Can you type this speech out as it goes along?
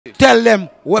Tell them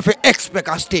what to expect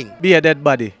a Sting. Be a dead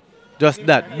body. Just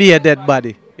that. Be a dead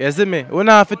body. You see me? We don't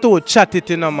have to chat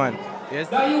it in a man.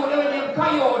 Yes? Now you never name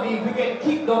Kyodi, we get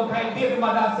kicked down kind baby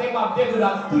mother same up there with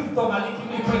a stiff tongue and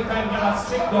licking liquid kind get a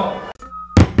strict down.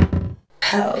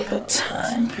 Pelpa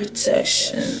time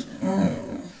protection.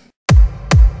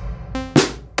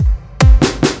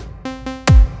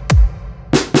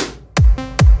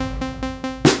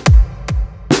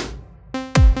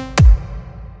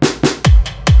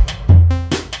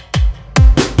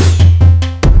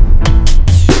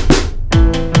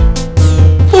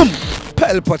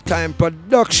 Pelpa Time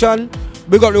Production.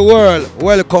 Big up the world.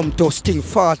 Welcome to Sting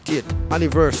 40th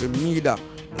Anniversary Media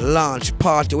Launch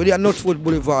Party. We're at Northwood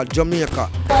Boulevard, Jamaica.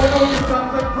 Every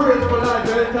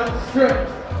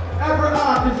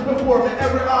artist before me,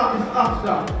 every artist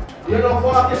after. You know,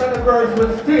 40th Anniversary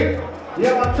with Sting. You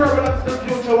have a turbulence in the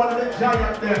future, one of the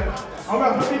giants there. I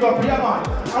want to big up here, man.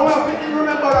 I want to in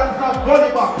remembrance of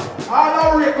Gulliback. I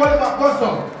know we Gulliback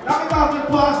custom. Now because we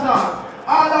passed on.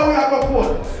 I know we have a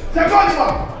foot. Say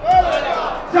Gulliback.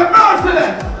 Say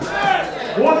merciless.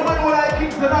 One man when I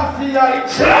kick the Nazi, I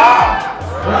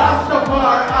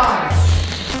Rastafari.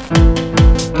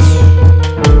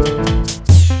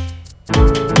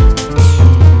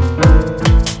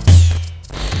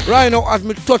 Right now, as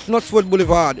me touch Northwood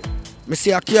Boulevard, me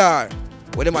see a car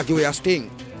where them a give you a Sting.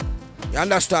 You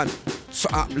understand? So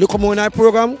look more in our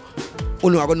program, you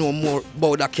know I gonna know more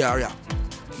about that car.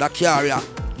 That car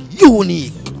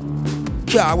unique.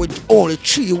 Car with only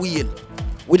 3 wheels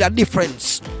with a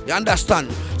difference. You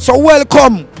understand? So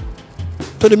welcome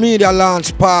to the media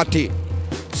launch party.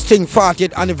 Sting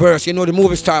 40th anniversary. You know the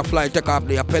movie star fly take off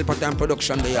there. Pelpa Time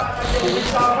Production there.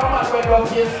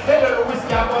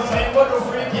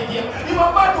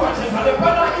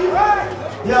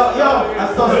 Yo, I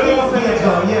saw Sting stage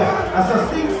go, yeah. I saw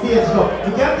Sting stage go.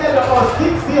 You can tell about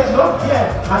Sting stage go,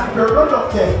 yeah. And if you run up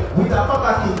there with a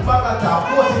bagata,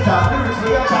 posita, lyrics, we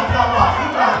have chat number,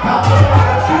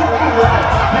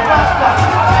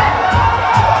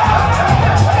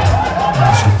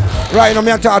 right now,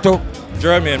 me and Tato.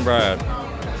 German, Brian.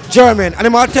 German. And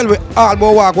I'm going to tell you all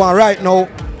about what going right now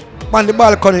on the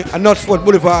balcony at Northwood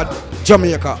Boulevard,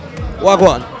 Jamaica. What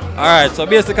going? Alright, so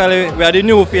basically we are the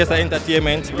new face of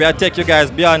entertainment. We are take you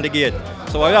guys beyond the gate.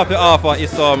 So what we have to offer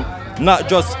is not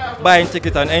just buying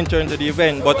tickets and entering into the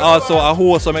event, but also a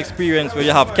wholesome experience where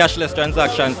you have cashless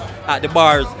transactions at the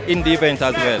bars in the event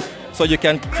as well. So you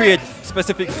can create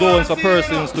specific zones for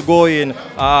persons to go in,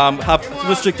 have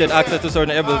restricted access to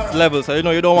certain levels. So you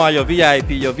know you don't want your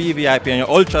VIP, your VVIP and your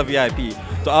Ultra VIP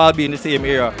to all be in the same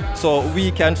area. So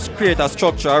we can create a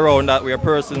structure around that where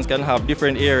persons can have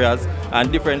different areas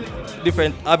and different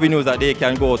avenues that they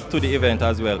can go to the event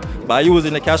as well. By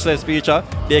using the cashless feature,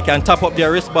 they can top up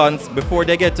their wristbands before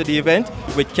they get to the event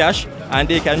with cash, and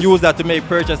they can use that to make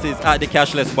purchases at the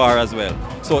cashless bar as well.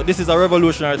 So this is a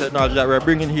revolutionary technology that we're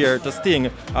bringing here to Sting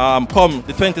come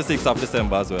the 26th of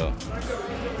December as well.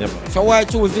 Yep. So why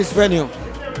choose this venue?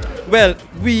 Well,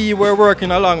 we were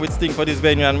working along with Sting for this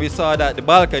venue, and we saw that the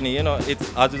balcony, you know,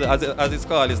 it's as it's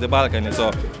called, is the balcony.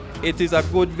 So it is a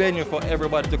good venue for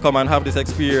everybody to come and have this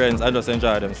experience and just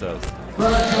enjoy themselves.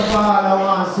 First of all, I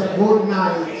want to say good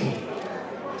night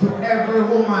to every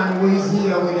woman who is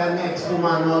here with her next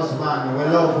woman husband. We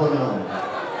love you now.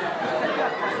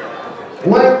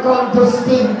 Welcome to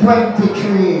Sting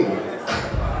 23.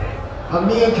 A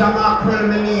major mackerel,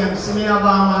 my name, see me have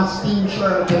on my Sting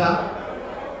shirt here.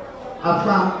 And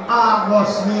from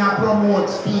August, me I promote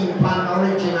Sting on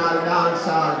original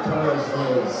dancehall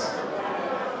Thursdays.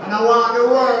 And I want the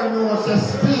world to know that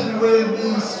Sting will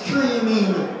be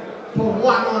streaming to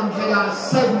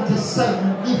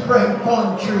 177 different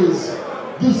countries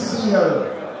this year.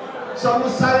 So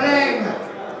Mr. Leng,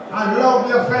 I love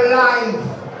you for life.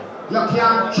 You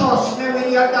can't trust me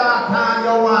with your daughter and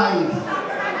your wife.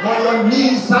 But your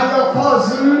niece and your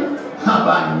cousin have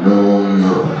a no.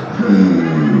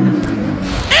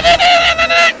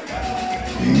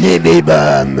 Nibby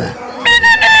Bum.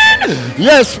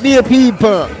 Yes, dear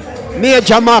people.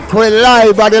 Major Mackerel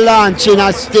live at the launching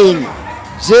of Sting.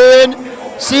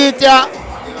 See it here?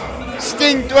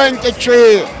 Sting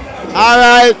 23.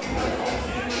 Alright.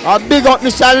 I big up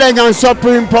Mr. Leng and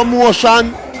Supreme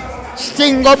Promotion.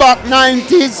 Sting go back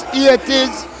 90s,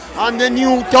 80s, and the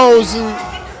new 1000.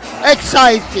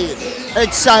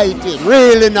 Excited,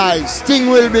 really nice. Sting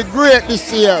will be great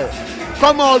this year.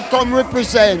 Come out, come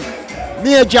represent.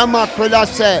 Major Mackerel, I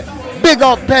say, big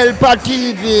up Pelpa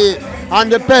TV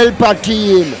and the Pelpa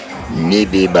team.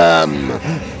 Nibby Bum,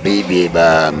 Bibi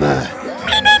Bum.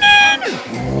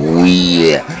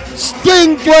 We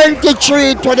Sting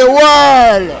 23 to the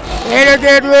world. Better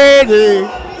get ready,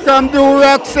 come to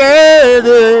Rock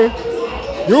City.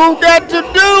 You got to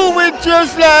do it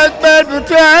just like Pelpa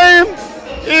time.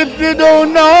 If you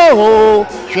don't know,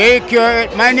 shake your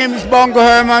head. My name is Bongo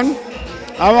Herman.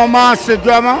 I'm a master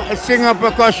drummer, a singer,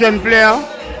 percussion player.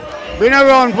 Been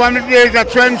around from the days of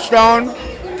Trenchtown,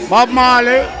 Bob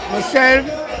Marley, myself,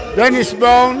 Dennis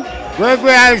Brown,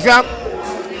 Gregory Isaac.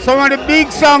 Some of the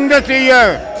big songs that you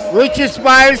hear, Richie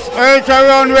Spice, Earth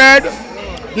Around Red.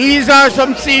 These are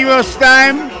some serious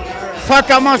time.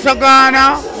 Fatima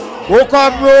Sagana, Woke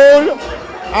Up Rule.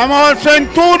 I'm also in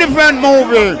 2 different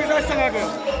movies.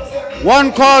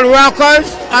 One called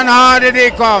Rockers and Harder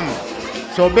They Come.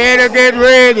 So better get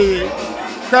ready.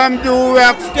 Come to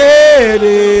Rock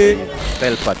Steady.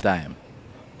 Pelpa time.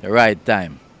 The right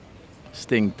time.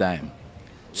 Sting time.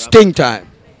 Sting time.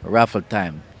 Raffle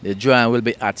time. The drawing will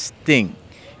be at Sting.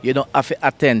 You don't have to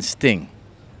attend Sting.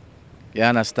 You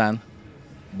understand?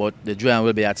 But the drawing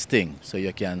will be at Sting. So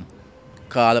you can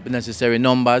call up the necessary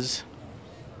numbers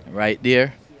right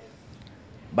there.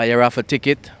 Buy a raffle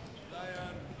ticket.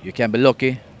 You can be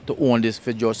lucky to own this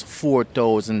for just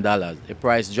 $4,000. The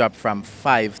price dropped from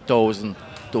 $5,000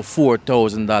 to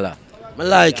 $4,000. I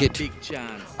like it. Big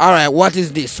chance. All right, what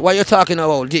is this? What are you talking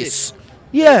about this?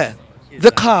 Yeah,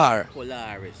 the car.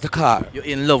 Polaris. The car. You're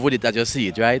in love with it as you see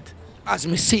it, right? As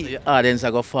me So see. your audience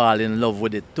are going to fall in love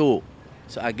with it too.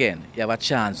 So again, you have a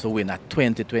chance to win a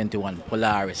 2021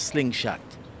 Polaris Slingshot.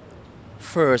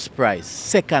 First prize.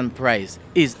 Second prize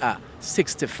is a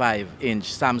 65-inch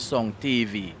Samsung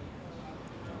TV.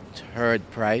 Third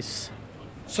prize.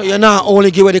 So you're not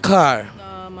only give away the car.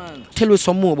 Nah, man. Tell us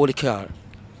some more about the car.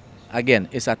 Again,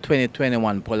 it's a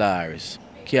 2021 Polaris.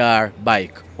 Car,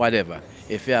 bike, whatever.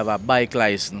 If you have a bike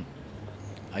license,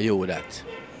 you with that.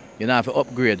 You don't have to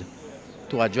upgrade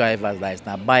to a driver's license.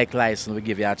 A bike license will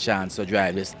give you a chance to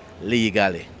drive this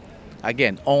legally.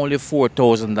 Again, only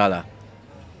 $4,000.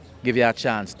 Give you a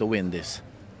chance to win this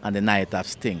on the night of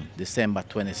Sting, December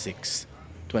 26,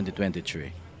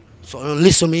 2023. So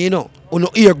listen to me, you know. You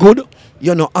know, ear good,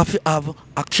 you know, have to have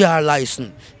a car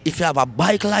license. If you have a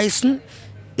bike license,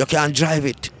 you can drive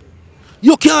it.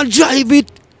 You can drive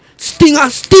it. Sting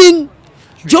and Sting.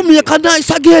 Jamaica nice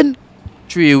again.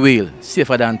 3 wheel,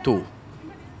 safer than 2.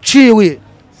 3 wheel.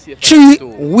 Safer 3 than 2.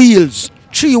 wheels.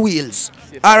 3 wheels.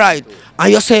 All right.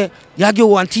 And you say, you give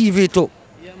one TV too.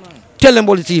 Yeah, man. Tell them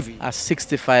about the TV. A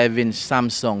 65-inch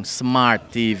Samsung Smart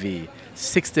TV.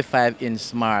 65-inch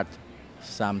Smart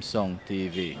Samsung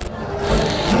TV.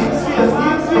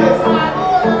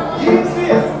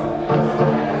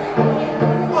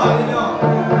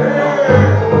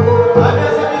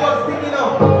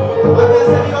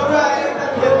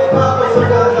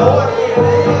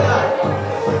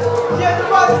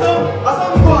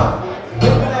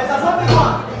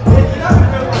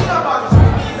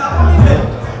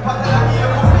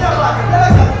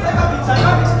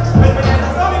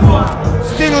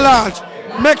 Sting launch.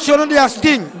 Make sure they are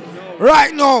Sting.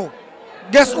 Right now,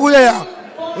 guess who they are?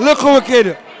 Look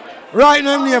wicked. Right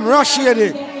now, name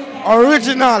Rashidi.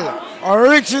 Original.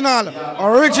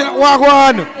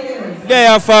 Wagwan.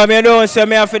 There fam, you don't say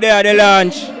me have to there at the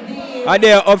launch. I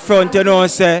there up front, you know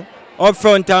say. Up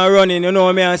front and running, you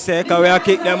know me I say. Cause we are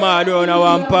kick them hard down at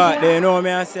one part there, you know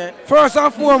me I say. First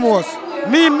and foremost,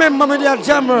 me remember me there at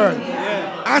Jammerl.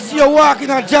 Yeah. I see you walking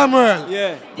at Jammerl.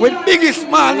 Yeah. With biggest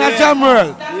smile at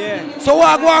Jammerl. Yeah. So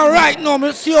what I go on right now,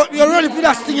 me see you're ready for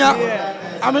that Sting.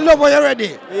 Yeah. I'm in love when you're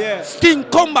ready. Yeah. Sting,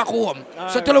 come back home.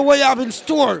 So tell me what you have in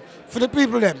store for the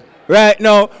people them. Right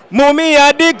now, Mommy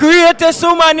are the greatest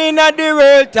woman in the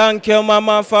world. Thank you,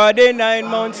 Mama, for the 9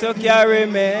 months you carry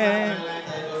me.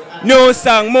 New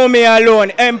song, Mommy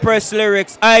Alone, Empress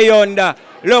Lyrics, I Under.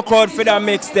 Look out for the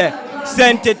mix there.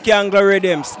 Scented Kangle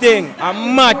Rhythm, Sting, a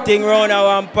mad thing round at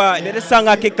one part. The song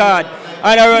I kick hard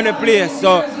and I run the place.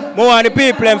 So, I want the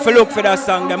people them to look for that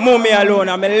song. The Mommy Alone,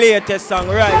 I'm my latest song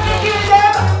right now.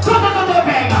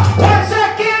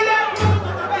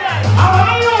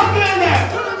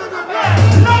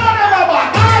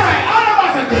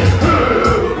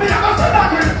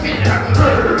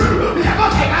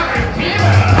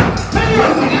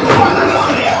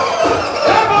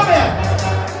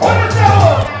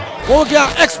 What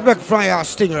can you expect from your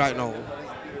Sting right now?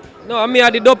 No, I mean,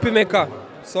 I'm the dopey maker.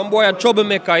 Some boy a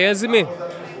troublemaker, you see me?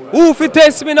 Who if it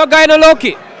test me no guy no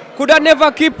lucky? Could I never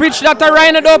keep preach that a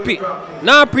rhino dopey?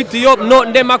 Now pretty up,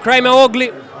 nothing them a crime and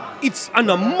ugly. It's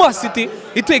Honormosity.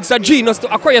 It takes a genius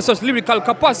to acquire such lyrical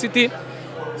capacity.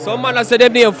 Some man say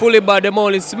them name Fullybad, them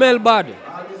only smell bad.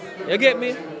 You get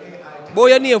me? Boy,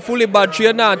 your name Fullybad,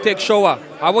 you not take shower.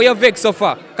 How you vex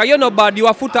suffer? Cause you no bad, you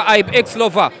a foot hype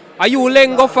ex-lover. Are you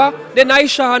Lengofa? Then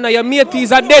Aisha and your mate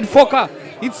is a dead fucker.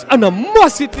 It's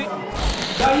Honormosity.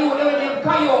 Now you learn them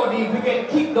Kyodi, we get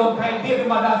kicked down, kind baby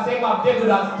mother say my baby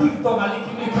that's stiff tongue and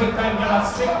licking me quick kind get a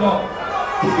strict down.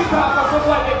 Keep it up for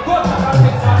someone that got to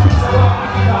take some piece of rock,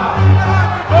 keep it up.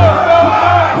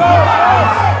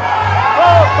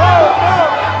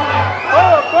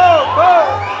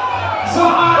 So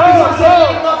artists say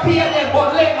let not pay them,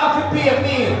 but let not pay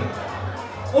me.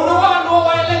 You don't want to know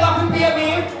why let not pay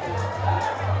me?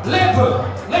 Level.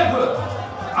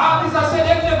 Artists say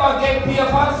they never get paid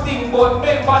for sting, but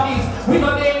remember this, we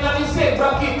know they in the same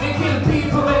bracket, they kill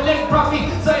people with leg bracket.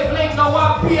 So if leg no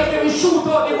one pay, they will shoot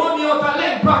out the money out of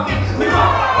leg bracket.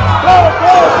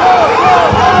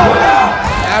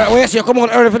 Wait, so you come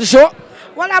on early for the show?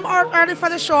 Well, I'm out early for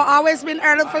the show. Always been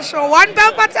early for the show. One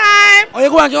Pelpa time. Oh, you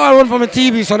go and run from the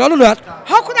TV, so don't do that.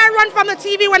 How could I run from the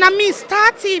TV when I'm me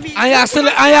Star TV? I am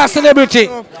a celebrity.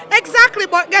 Exactly,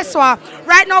 but guess what?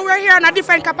 Right now we're here in a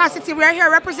different capacity. We're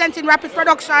here representing Rapid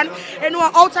Production in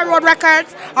our Outer Road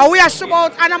Records. And we are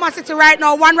about Honormosity right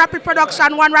now. One Rapid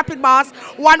Production, one Rapid Boss,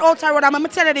 one Outer Road. I'm going to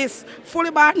tell you this.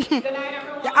 Fullybad,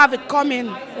 you have it coming.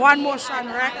 One motion,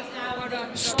 right?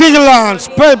 Sting launch,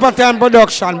 Pelpa time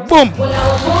production, boom. Well,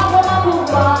 I was born from a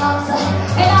boombox,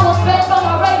 and I was fed from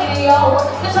a radio.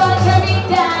 They're trying to turn me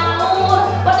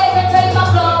down, but they can take my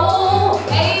flow.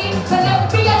 Hey, tell them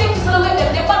be addicted to the with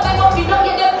them. They fuck like up, you don't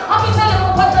get them. I'll be telling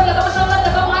them what's up, like I'm a show, like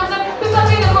I'm a mindset. This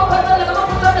time, they don't what's up, like I'm a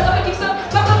put up, like I'm a kickstep.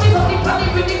 My country's on deep, probably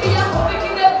pretty big, I'm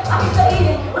hoping them. I'll be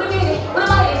saying, what a minute, what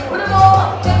a minute, what a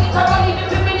more. Take it, turn on, even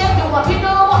 50 minutes, do what you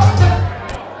know.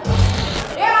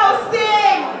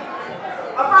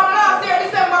 From last year,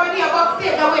 December, we did about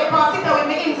stage away, pass it with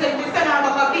the incense, we send out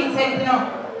a Vincent, you know.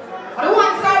 But the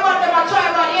one time about them, I try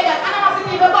about hear that, and I must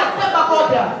see the bad step back out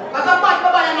there. Because I'm bad,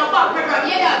 and I'm back, record,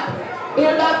 hear that.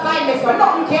 Build that side me, so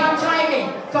nothing can try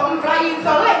me. Something flying,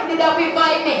 so let me that we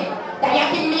find me. That you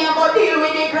give me about deal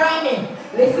with the grinding.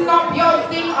 Listen up, your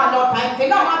thing, and no time for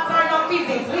no maths or no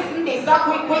physics. Listen this, that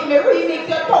quick with me remix,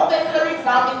 your toughest lyrics,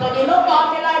 now me study no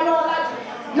party like no logic.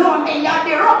 No, me are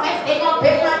the roughest thing up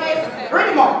in like this.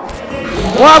 Ready more.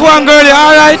 Wagwan girlie,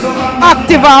 alright?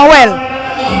 Active and well.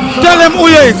 Tell them who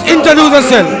you is, introduce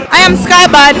yourself. I am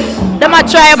Skybad. Them a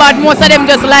try bad, most of them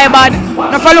just lie bad.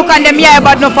 No for look on them yeah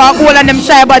bad, no for cool and them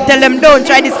shy bad. Tell them don't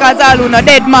try this cause all who no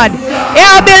dead mad.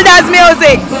 Yeah, Builders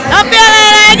music. I'm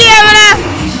feeling like game, man.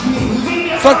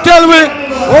 So tell me,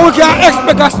 what we can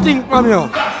expect a sting from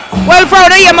you? Well, for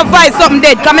the year, my voice something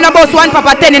dead. Coming about one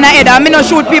papa 10 in a head. I don't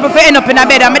shoot people for end up in a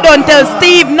bed. I don't tell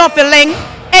Steve nothing,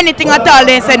 anything at all.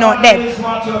 They say no, dead.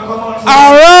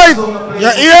 Alright,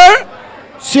 you're here?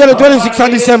 See you the 26th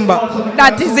of December.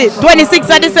 That is it.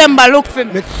 26th of December, look for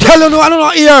me. Tell you no, I don't know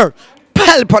here.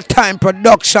 Pelpa time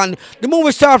production. The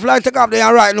movie star flight take off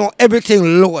there right now.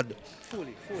 Everything load.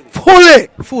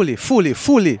 Fully.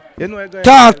 You know,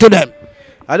 talk to them.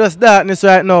 I just darkness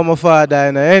right now, my father,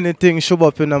 you know, anything show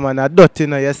up, you know, man, I dirty, you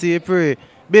know, you see, pray,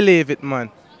 believe it, man.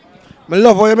 I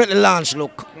love how you make the launch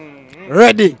look.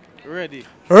 Ready.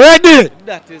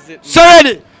 That is it. So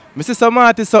ready. I see some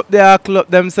artists up there club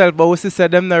themselves, but we see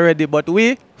them not ready, but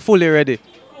we fully ready.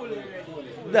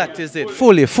 That is it,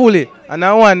 fully. And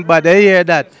I want, but they hear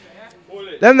that.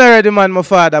 Them not ready, man, my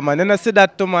father, man. You know, see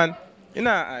that too, man. You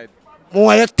know, I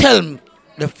want you tell me.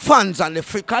 The fans and the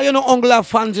free, cause you know Ungla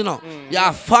fans, you know. You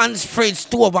have fans, Fred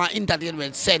Stove and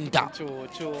Entertainment Center.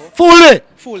 True. Fully.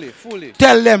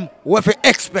 Tell them what you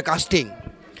expect a sting.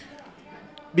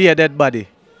 Be a dead body.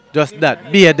 Just that.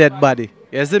 Be a dead body.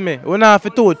 You see me? We don't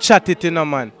have to chat it, you know,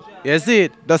 man. You see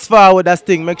it? Just forward that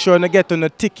sting. Make sure you get on the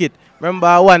ticket.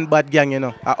 Remember one bad gang, you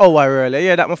know. An hour early. You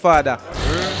hear that, my father?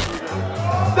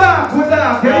 Down. Can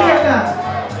you hear that?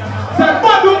 Say,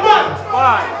 bad.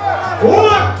 Why?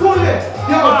 One fully.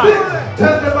 Yo,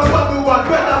 tell them about the one,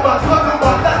 better about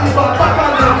that is about back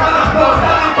on them,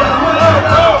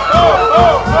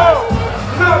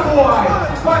 now boy,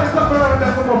 find something around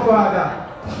there for my father.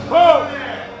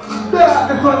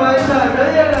 This one I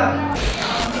hear that.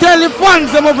 Tell the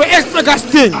fans them over extra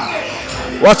sting.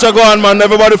 Watch you go on, man.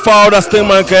 Everybody forward that sting,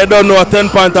 man, because you don't know a 10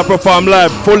 point to perform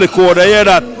live. Fully code, you hear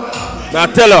that? Now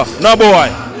tell her, no boy,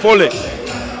 fully.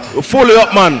 You fully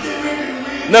up, man.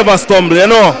 Never stumble, you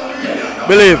know.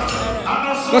 Believe.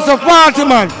 That's a party,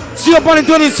 man. See you up on the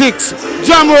 26th.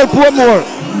 Jamroll, Portmore.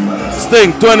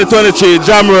 Sting 2023,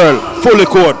 Jamroll, fully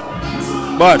code.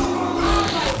 But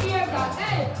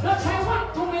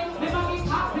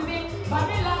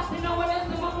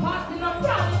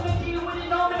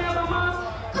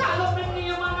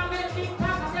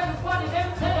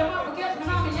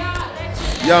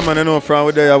yeah, man, you know, from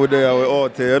we there, we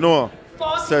out there, you know.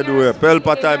 said we're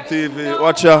Pelpa Type TV.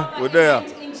 Watch ya, we're there.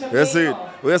 You see it?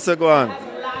 Where's it going?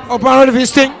 Up and ready for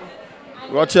this thing?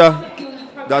 Watch ya.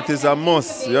 That is a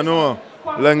must, you know.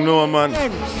 Lang no man.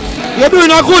 You're doing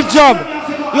a good job.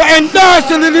 You're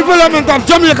endorsing the development of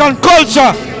Jamaican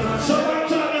culture.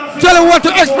 Tell them what to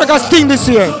expect as Sting this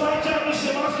year.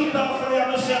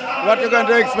 What you're going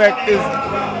to expect is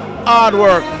hard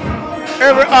work.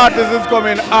 Every artist is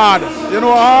coming hard. You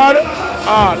know hard?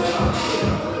 Hard.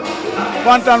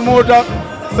 Phantom Motor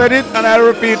said it and I'll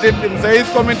repeat it. He said he's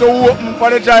coming to open for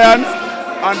the Giants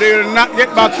and they will not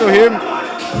get back to him.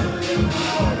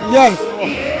 Yes.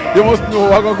 You must know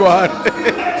what's going to go on.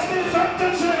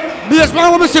 This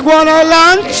man will be going on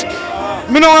launch. I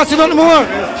don't want to see nothing more.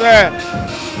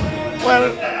 Well,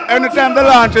 anytime the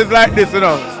launch is like this, you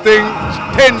know, Sting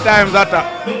 10 times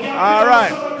attack.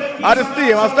 Alright. At the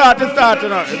steam, I start, you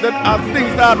know. Sting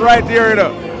start right here, you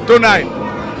know, tonight.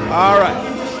 Alright.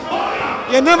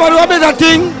 You never do a better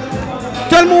thing.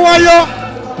 Tell me why you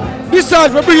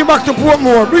decide to bring it back to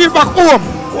Portmore. Bring it back home.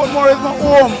 Portmore is not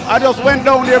home. I just went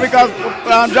down there because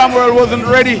Jam World wasn't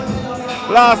ready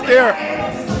last year.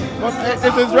 But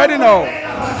it is ready now.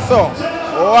 So,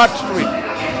 watch it.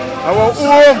 I go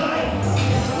home.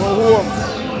 Go home.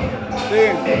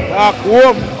 Sting. Back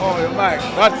home. Oh, your mic.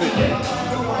 That's it.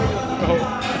 No.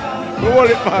 Hold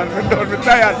it, man. I'm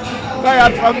tired.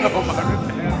 Tired from now,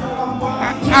 man.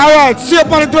 Alright, see you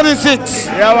on the 26th.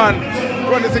 Yeah, man.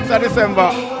 26th of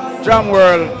December, Jam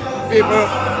World. People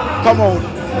come out.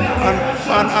 And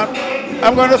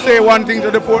I'm going to say one thing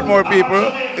to the Portmore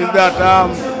people is that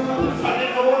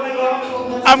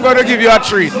I'm going to give you a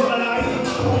treat.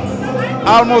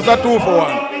 Almost a 2 for 1.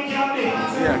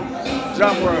 Yeah,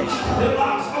 Jam World.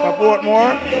 For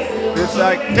Portmore, it's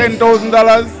like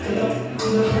 $10,000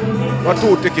 for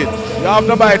 2 tickets. You have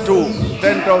to buy 2,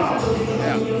 10,000.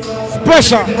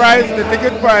 Special price, the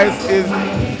ticket price is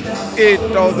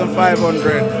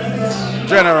 8,500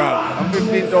 general and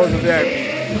 15,000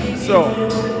 VIP. So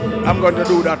I'm going to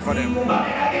do that for them.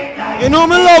 You know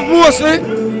me love mostly.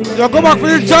 You go back for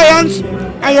the Giants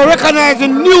and you recognize the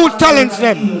new talents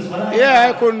them. Yeah,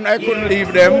 I couldn't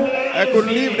leave them. I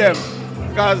couldn't leave them.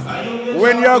 Because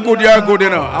when you're good, you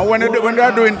know. And when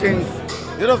they're doing things,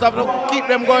 you just have to keep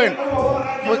them going.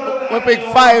 We pick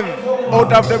 5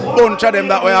 out of the bunch of them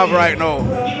that we have right now.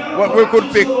 But we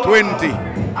could pick 20,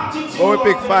 but we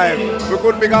pick 5. We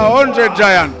could pick 100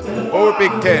 giants, but we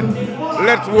pick 10.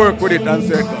 Let's work with it and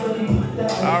say,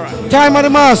 all right. Time of the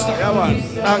master. Yeah, man.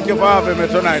 Thank you for having me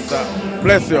tonight, sir.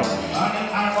 Bless you.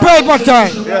 Pelpa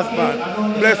time. Yes, man.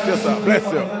 Bless you, sir. Bless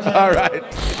you. All right.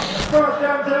 First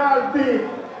time Gerald B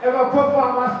ever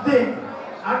performed a Sting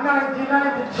in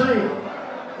 1993.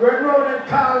 When Ronan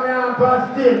called me on for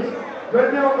stage,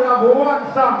 when they only have 1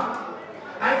 song.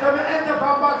 And so I enter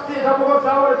from backstage, I go to the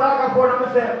phone and I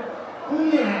say,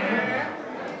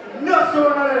 no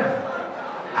sooner left.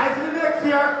 I see the next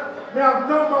year, we have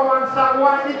 #1 song,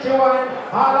 Wine Itchy Wine,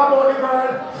 all about the girl,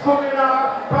 scumming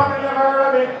her, probably never heard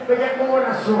of it, we get more than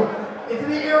a show. It's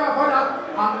the era for that,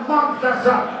 a monster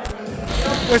song.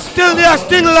 We're still there,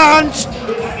 Sting launch.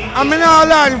 I mean, now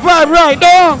lie, vibe right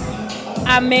there.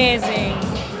 Amazing.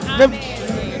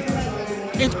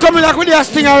 It's coming like with the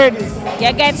Sting already.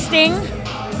 You get Sting?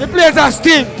 The place are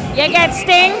Sting. You get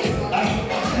Sting?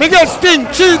 Me get Sting,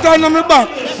 3 times on my back.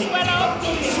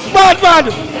 Bad,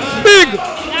 big.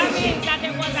 That means that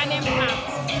it was an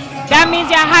impact. That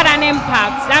means you had an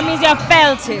impact. That means you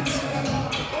felt it.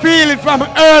 Feel it from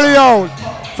early on.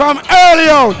 From early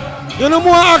on. You know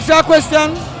more ask you a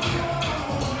question?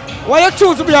 Why you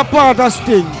choose to be a part of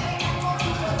Sting?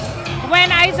 When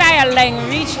Isaiah Lang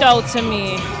reached out to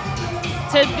me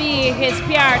to be his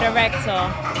PR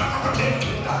director,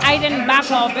 I didn't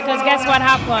back off because guess what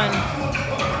happened?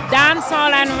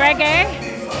 Dancehall and reggae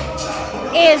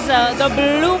is the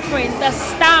blueprint, the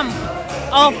stamp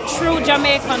of true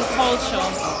Jamaican culture.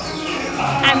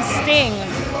 And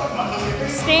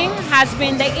Sting has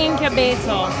been the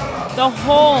incubator, the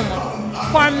home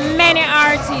for many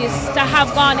artists to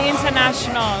have gone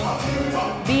international.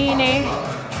 Beanie,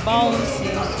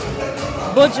 Bouncy,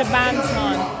 Buju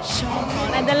Banton,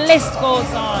 Sean, and the list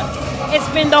goes on. It's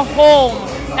been the home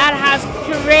that has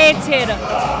curated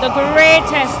the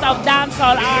greatest of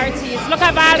dancehall artists. Look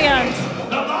at Valiant.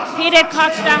 He did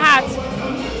Catch the Hat.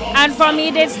 And for me,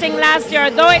 did Sting last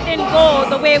year. Though it didn't go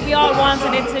the way we all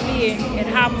wanted it to be, it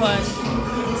happened.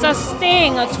 So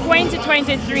Sting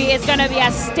 2023 is going to be a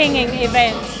stinging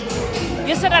event.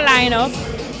 You see the lineup.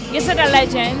 You see the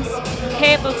legends.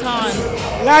 Capleton.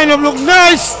 Lineup look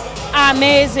nice.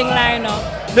 Amazing lineup.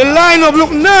 The lineup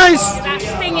look nice. That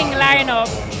stinging lineup.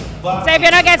 So if you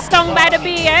don't get stung by the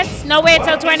bee yet, no wait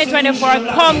till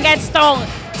 2024. Come get stung.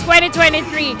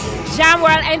 2023, Jam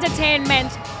World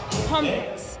Entertainment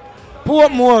Complex.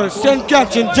 Portmore, St.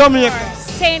 Catherine, Jamaica.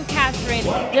 St. Catherine,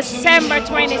 December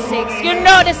 26th. You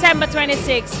know December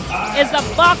 26th is the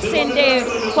Boxing Day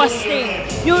for Sting.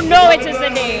 You know it is the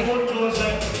day.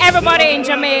 Everybody in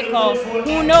Jamaica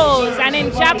who knows, and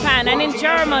in Japan, and in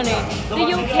Germany,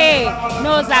 the UK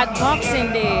knows that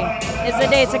Boxing Day is the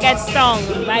day to get stung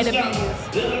by the bees.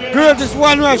 Greatest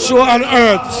one-night show on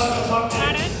earth.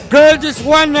 Greatest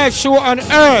one-night show on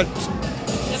earth.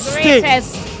 The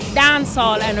greatest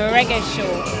dancehall and reggae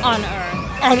show on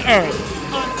earth. On earth.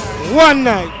 One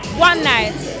night. One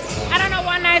night. I don't know,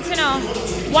 one night, you know.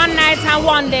 One night and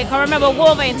one day. Because remember, we'll go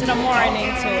over into the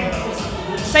morning too.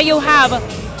 So you have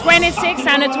 26th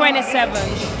and the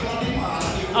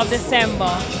 27th of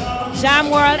December. Jam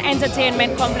World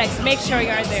Entertainment Complex. Make sure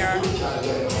you're there.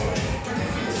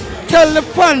 Tell the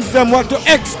fans them what to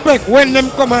expect when them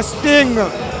come and Sting.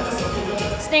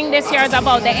 Sting this year is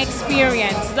about the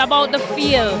experience. It's about the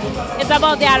feel. It's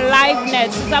about the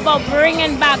aliveness. It's about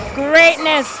bringing back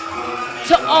greatness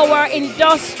to our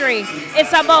industry.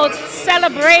 It's about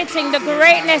celebrating the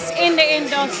greatness in the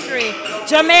industry.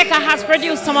 Jamaica has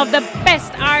produced some of the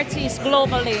best artists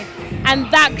globally, and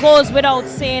that goes without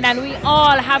saying, and we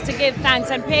all have to give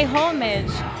thanks and pay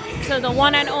homage to the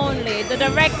one and only, the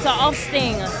director of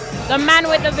Sting, the man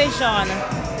with the vision,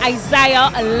 Isaiah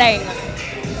Lang.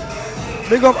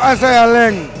 Big up Isaiah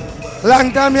Lang.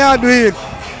 Long time you do it.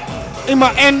 He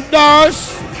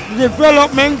endorse the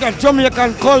development of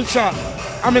Jamaican culture.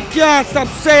 And I can't stop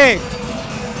saying,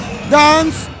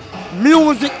 dance,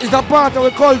 music is a part of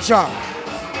the culture.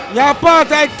 You're a part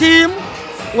of a team,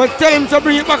 we tell him to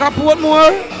bring it back at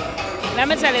Portmore. Let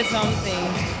me tell you something.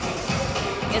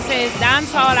 It says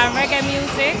dancehall and reggae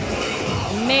music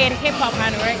made hip-hop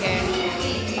and reggae.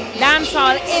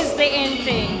 Dancehall is the in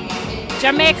thing.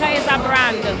 Jamaica is a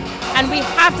brand, and we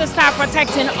have to start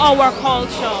protecting our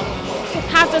culture. We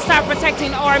have to start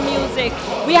protecting our music.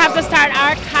 We have to start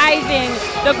archiving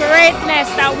the greatness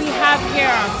that we have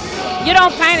here. You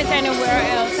don't find it anywhere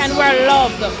else, and we're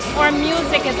loved. Our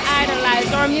music is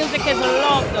idolized. Our music is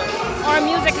loved. Our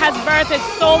music has birthed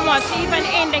so much, even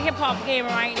in the hip-hop game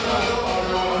right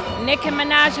now. Nicki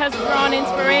Minaj has drawn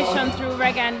inspiration through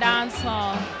reggae and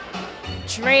dancehall.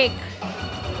 Drake,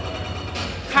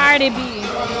 Cardi B,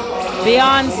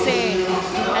 Beyonce,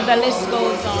 and the list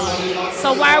goes on.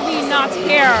 So why are we not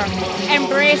here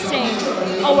embracing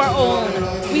our own?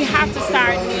 We have to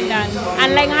start doing that.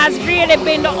 And Lang has really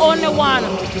been the only one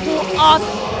who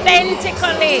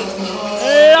authentically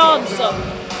loves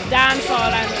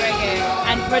dancehall and reggae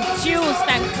and produced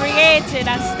and created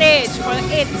a stage for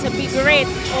it to be great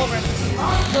overseas.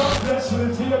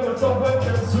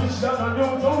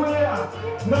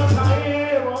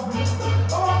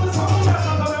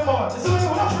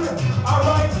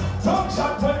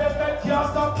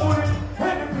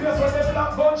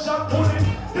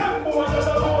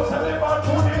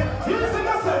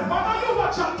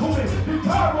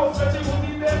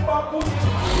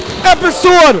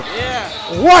 Episode! Yeah.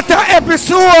 What an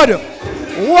episode!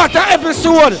 What an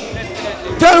episode!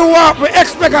 Tell me what we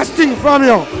expect a Sting from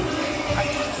you.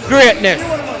 Greatness.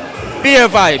 Beer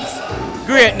vibes.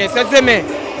 Greatness. You see me?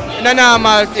 In a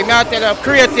normal thing, I tell you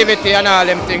creativity and all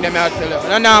them things, I tell you.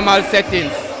 In a normal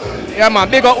settings. Yeah man,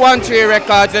 big up 1-3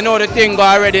 records, you know the thing go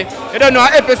already. You don't know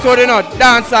an episode, you know,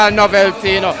 dancehall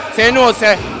novelty, you know. So you know,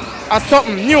 say,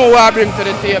 something new I bring to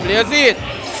the table. You see it?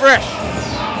 Fresh.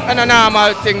 And a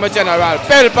normal thing, my general.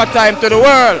 Pelpa time to the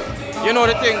world. You know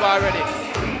the thing go already.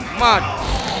 Mad.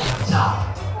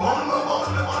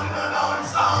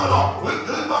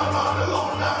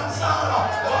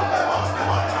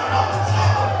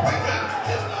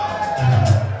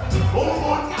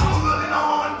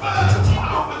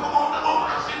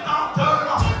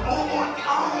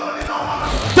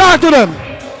 Talk to them.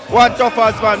 One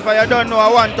toughest man, for you don't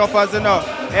know one toughest, you know.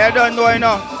 You don't know, you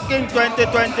know. Sting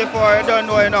 2024, you don't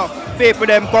know, you know. People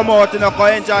them come out, you know,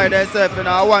 come enjoy themselves, you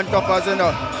know. One toughest, you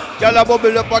know. Girl a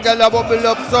bubble up,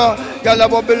 so. Girl a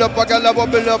bubble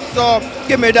up, so.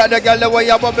 Give me that, the girl the way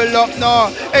you bubble up, no.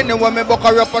 Anyone me buck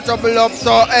her up, a trouble up,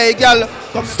 so. Hey, girl.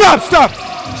 Come. Stop.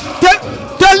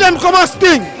 Tell them come and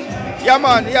Sting. Yeah,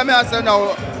 man. Yeah, me I say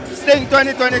now. Sting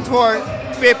 2024.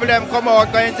 People them come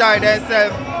out, go enjoy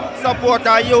themselves. Support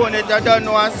our unit, you don't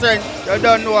know our strength, you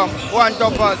don't know one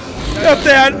toughest. Up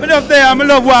there, I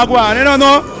love Wagwan, you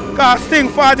know, because Sting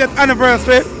 40th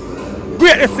anniversary,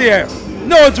 great this year.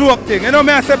 No joke thing, you know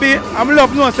me I say, I'm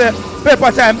love no say,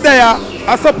 paper time there,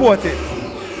 I support it.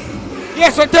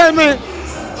 Yes, so tell me,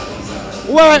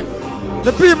 why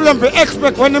the people them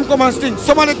expect when them come and sing.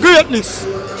 Some of the greatness.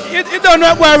 You don't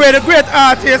know where we're the great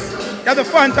artists. You have the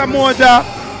Fanta Moja,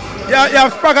 you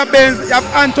have Spragga Benz, you have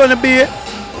Anthony B.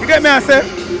 You get me I say?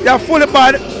 You have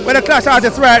Fullybad with the Clash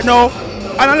artists right now.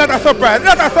 And a lot of surprise.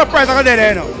 I got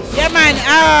there now. Yeah man,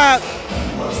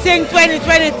 Sing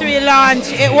 2023 launch,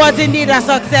 it was indeed a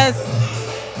success.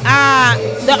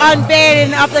 The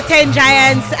unveiling of the 10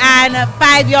 giants and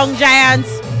 5 young giants,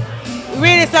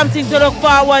 really something to look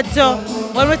forward to.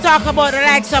 When we talk about the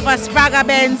likes of Spragga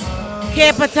Benz,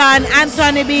 Caperton,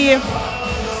 Anthony B,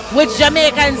 which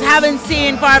Jamaicans haven't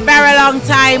seen for a very long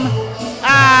time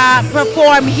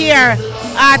perform here.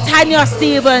 Tanya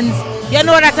Stevens, you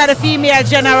know that's the female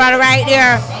general right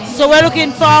there. So we're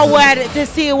looking forward to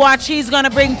see what she's going to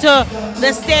bring to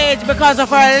the stage because of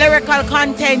her lyrical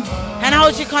content and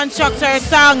how she constructs her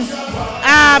songs.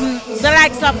 The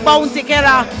likes of Bounty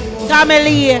Killer, Tommy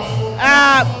Lee,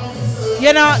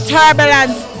 you know,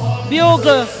 Turbulence,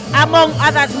 Bugle, among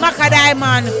others, Maca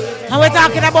Diamond. And we're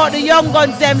talking about the young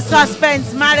guns, them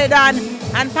Suspense, Maladon,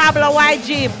 and Pablo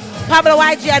YG. Pablo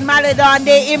YG and Maladon,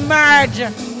 they emerge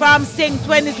from Sing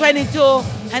 2022,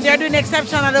 and they're doing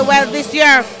exceptionally well this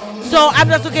year. So I'm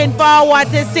just looking forward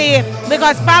to see,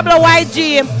 because Pablo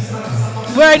YG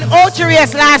were in Ultra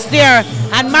Race last year,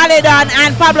 and Maladon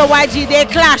and Pablo YG, they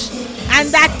clashed, and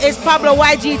that is Pablo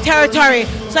YG territory.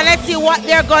 So let's see what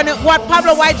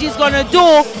Pablo YG is gonna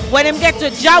do when him get to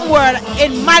Jam World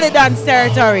in Maladon's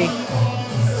territory.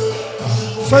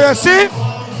 So you see,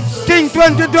 Sting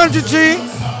 2023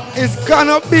 is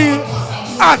gonna be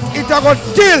hot. It's gonna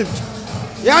tilt.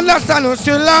 You understand? We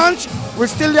still launch, we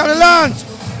still got the launch.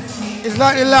 It's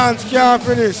like the launch can't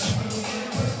finish.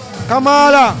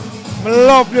 Kamala, I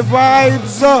love the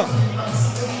vibes.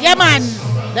 Yeah man,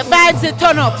 the vibes it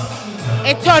turn up.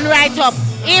 It turn right up.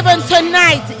 Even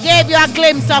tonight gave you a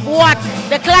glimpse of what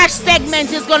the Clash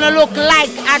segment is gonna look like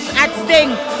at Sting.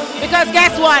 Because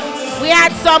guess what? We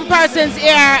had some persons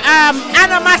here,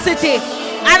 Honormosity.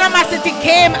 Honormosity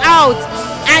came out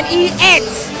and he ate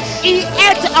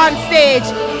on stage.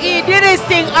 He did his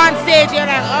thing on stage. You're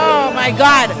like, oh my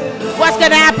God, what's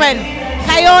gonna happen?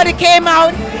 Kyodi came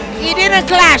out, he didn't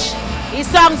clash. He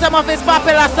sang some of his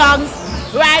popular songs,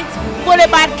 right?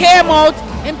 Fullybad came out,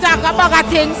 him talk about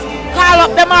things, call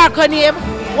up the marker name.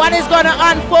 What is gonna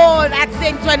unfold at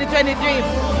Sing 2023?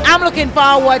 I'm looking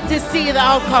forward to see the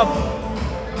outcome.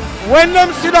 When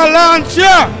them see the launch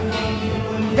here,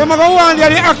 they might go on the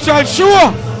actual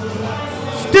show.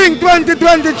 Sting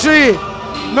 2023.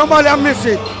 Nobody miss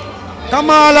it.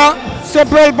 Kamala, say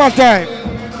Pelpa time.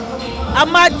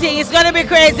 A mad thing. It's going to be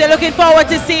crazy. Looking forward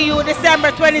to see you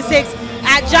December 26th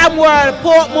at Jam World,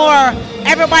 Portmore.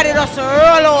 Everybody just roll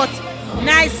out.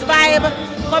 Nice vibe.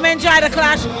 Come enjoy the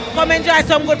Clash. Come enjoy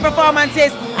some good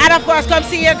performances. And of course, come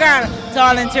see your girl.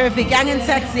 Tall and terrific, young and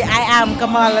sexy. I am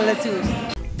Kamala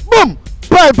Latoon. Boom!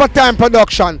 Pelpa Time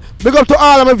production. Big up to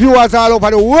all of my viewers all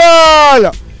over the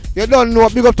world. You don't know.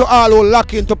 Big up to all who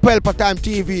lock into Pelpa Time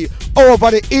TV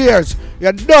over the years.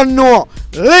 You don't know.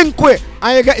 Link with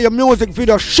and you get your music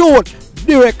video shoot,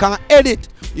 direct and edit.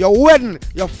 Your wedding,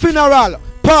 your funeral,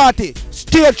 party,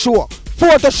 stage show,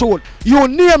 photo shoot, you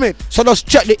name it. So just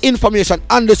check the information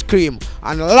on the screen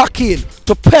and lock in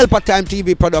to Pelpa Time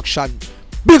TV production.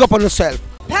 Big up on yourself.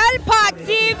 Pelpa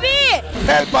TV!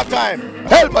 Pelpa Time!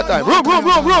 Pelpa Time! Room!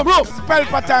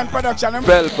 Pelpa Time production.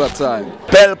 Pelpa Time.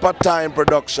 Pelpa Time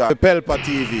production. Pelpa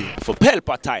TV. For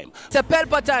Pelpa Time. It's a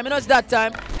Pelpa Time, you know it's that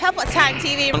time. Pelpa Time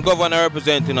TV. I'm governor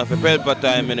representing of Pelpa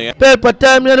Time, you know. Pelpa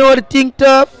Time, you know what the thing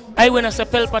tough? I when I say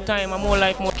Pelpa Time, I'm more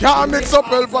like more. Can't mix up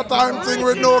Pelpa Time thing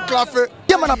with no coffee.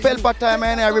 Yeah man, a Pelpa Time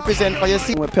and I represent for you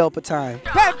see with Pelpa Time.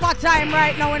 Pelpa Time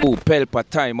right now. Oh, Pelpa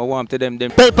Time, I want to them.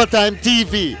 Pelpa Time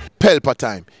TV. Pelpa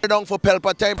Time. You're down for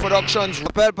Pelpa Time Productions.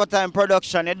 Pelpa Time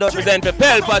production. It does Represent for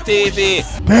Pelpa TV.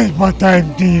 Pelpa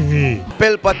Time TV.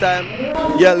 Pelpa Time.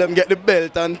 Yeah, let them get the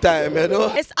belt on time, you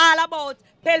know. It's all about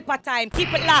Pelpa Time.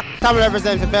 Keep it locked. Time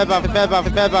represent for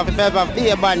Pelpa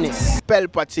here badness.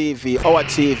 Pelpa TV, our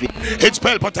TV. It's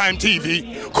Pelpa Time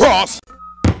TV. Cross.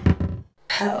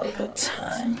 Pelpa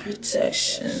Time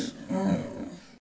protection.